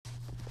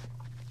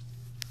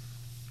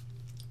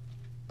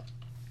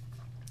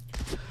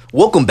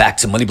Welcome back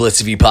to Money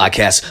Blitz TV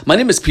podcast. My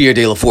name is Pierre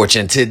De La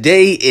Fortune.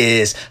 Today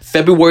is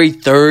February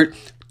 3rd,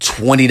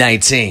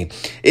 2019.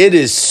 It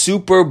is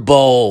Super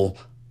Bowl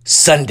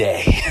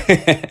Sunday,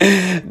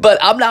 but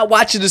I'm not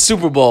watching the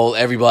Super Bowl,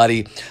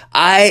 everybody.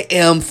 I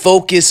am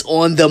focused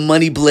on the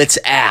Money Blitz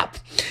app.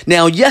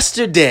 Now,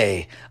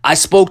 yesterday, I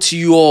spoke to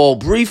you all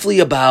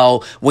briefly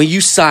about when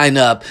you sign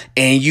up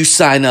and you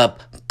sign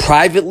up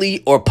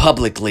privately or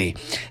publicly.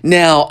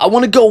 Now, I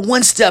want to go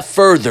one step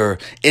further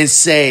and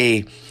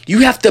say,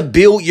 you have to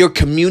build your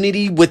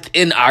community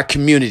within our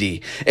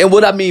community. And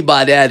what I mean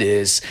by that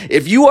is,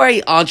 if you are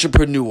an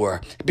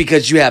entrepreneur,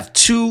 because you have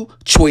two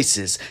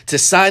choices to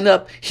sign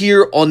up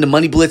here on the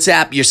Money Blitz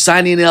app, you're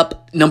signing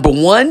up, number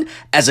one,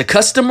 as a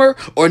customer,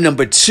 or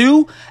number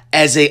two,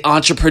 as an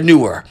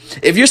entrepreneur.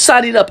 If you're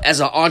signing up as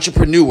an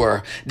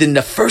entrepreneur, then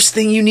the first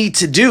thing you need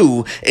to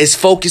do is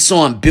focus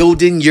on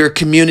building your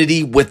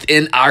community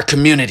within our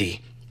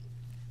community.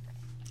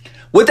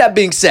 With that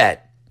being said,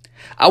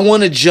 I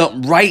want to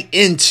jump right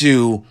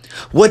into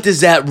what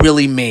does that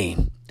really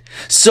mean?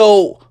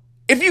 So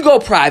if you go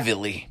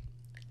privately,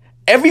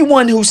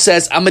 everyone who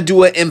says I'm going to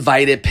do an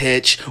invited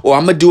pitch or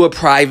I'm going to do a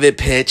private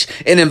pitch,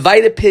 an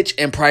invited pitch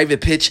and private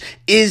pitch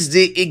is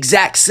the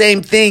exact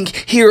same thing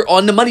here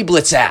on the Money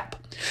Blitz app.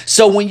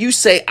 So when you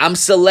say I'm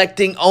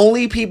selecting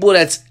only people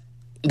that's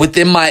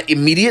within my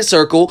immediate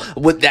circle,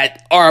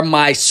 that are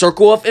my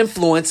circle of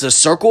influence, a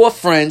circle of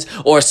friends,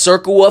 or a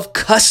circle of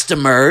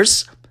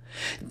customers,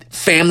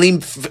 family,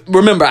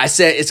 remember I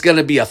said it's going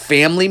to be a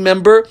family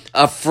member,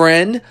 a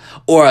friend,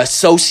 or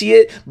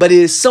associate, but it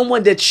is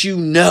someone that you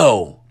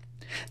know.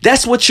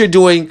 That's what you're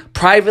doing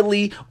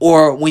privately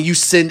or when you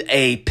send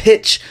a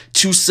pitch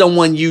to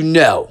someone you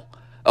know,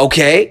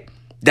 okay?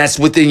 That's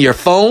within your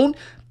phone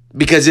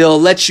because it'll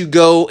let you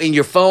go in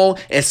your phone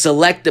and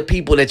select the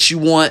people that you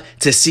want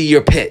to see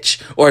your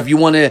pitch. Or if you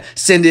want to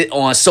send it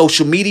on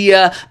social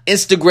media,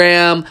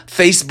 Instagram,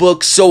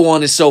 Facebook, so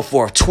on and so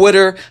forth,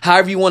 Twitter,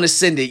 however you want to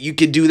send it, you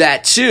can do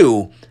that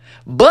too.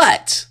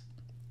 But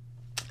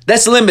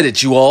that's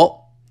limited, you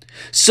all.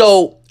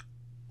 So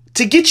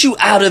to get you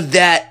out of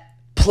that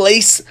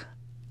place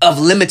of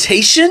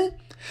limitation,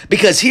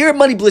 because here at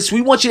Money Blitz,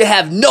 we want you to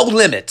have no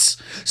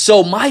limits.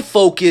 So my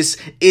focus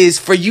is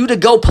for you to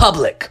go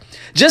public.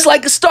 Just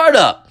like a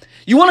startup,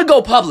 you want to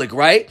go public,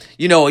 right?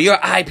 You know, your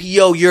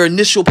IPO, your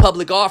initial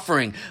public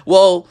offering.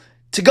 Well,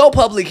 to go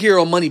public here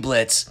on Money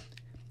Blitz,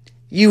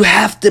 you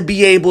have to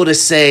be able to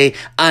say,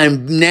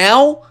 I'm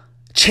now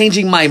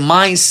changing my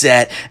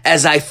mindset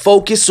as I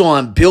focus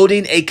on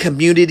building a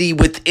community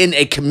within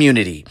a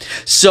community.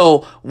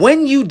 So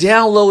when you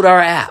download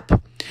our app,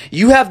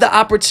 you have the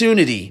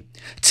opportunity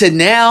to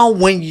now,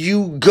 when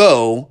you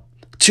go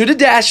to the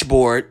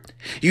dashboard,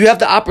 you have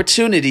the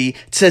opportunity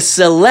to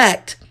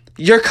select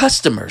your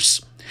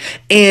customers.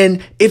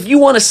 And if you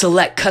want to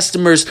select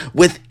customers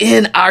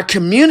within our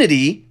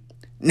community,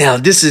 now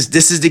this is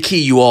the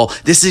key, you all.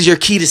 This is your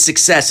key to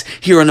success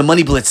here on the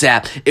Money Blitz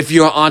app. If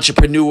you're an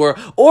entrepreneur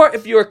or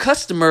if you're a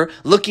customer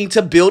looking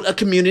to build a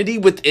community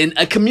within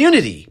a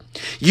community,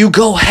 you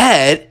go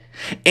ahead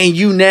and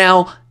you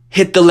now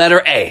hit the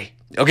letter A.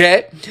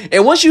 Okay.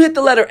 And once you hit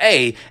the letter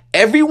A,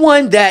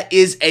 everyone that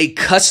is a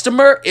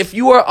customer, if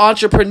you are an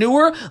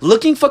entrepreneur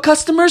looking for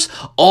customers,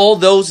 all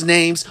those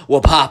names will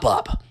pop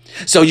up.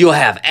 So you'll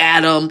have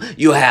Adam,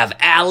 you'll have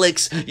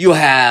Alex, you'll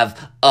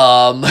have,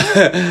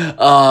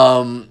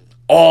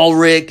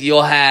 Ulrich,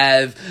 you'll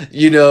have,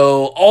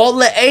 all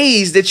the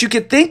A's that you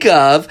could think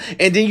of.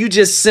 And then you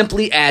just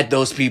simply add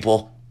those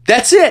people.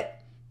 That's it.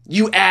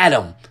 You add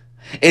them.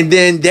 And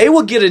then they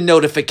will get a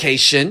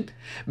notification.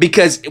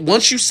 Because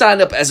once you sign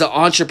up as an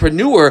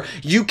entrepreneur,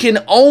 you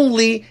can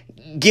only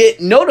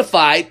get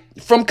notified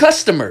from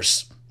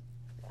customers.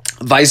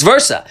 Vice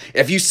versa.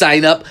 If you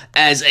sign up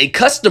as a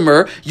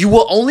customer, you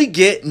will only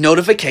get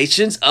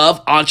notifications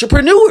of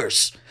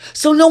entrepreneurs.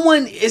 So no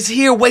one is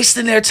here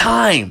wasting their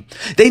time.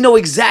 They know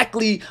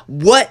exactly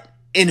what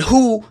and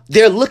who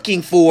they're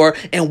looking for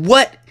and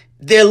what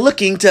they're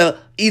looking to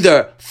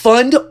either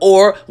fund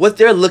or what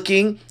they're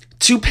looking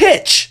to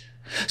pitch.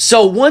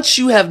 So once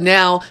you have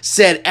now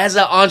said as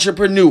an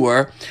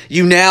entrepreneur,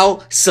 you now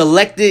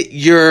selected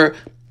your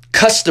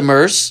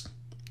customers,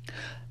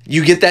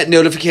 you get that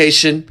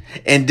notification,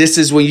 and this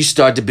is when you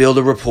start to build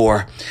a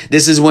rapport.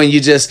 This is when you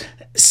just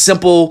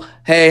simple,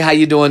 hey, how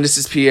you doing? This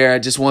is Pierre. I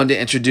just wanted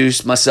to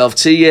introduce myself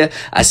to you.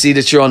 I see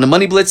that you're on the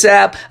Money Blitz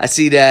app. I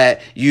see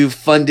that you've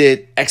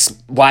funded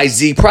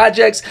XYZ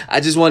projects. I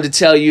just wanted to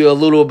tell you a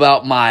little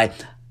about my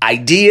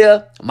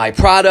idea, my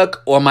product,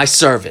 or my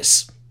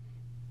service.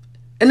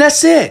 And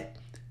that's it.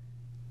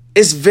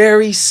 It's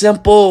very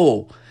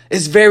simple.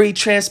 It's very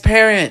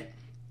transparent.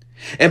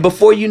 And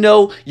before you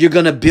know, you're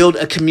going to build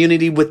a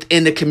community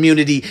within the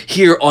community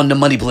here on the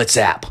Money Blitz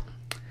app.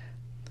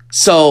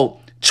 So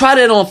try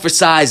that on for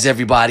size,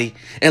 everybody,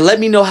 and let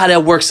me know how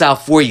that works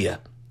out for you.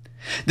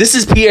 This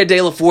is Pierre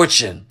De La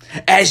Fortune.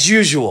 As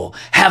usual,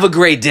 have a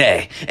great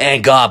day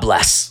and God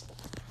bless.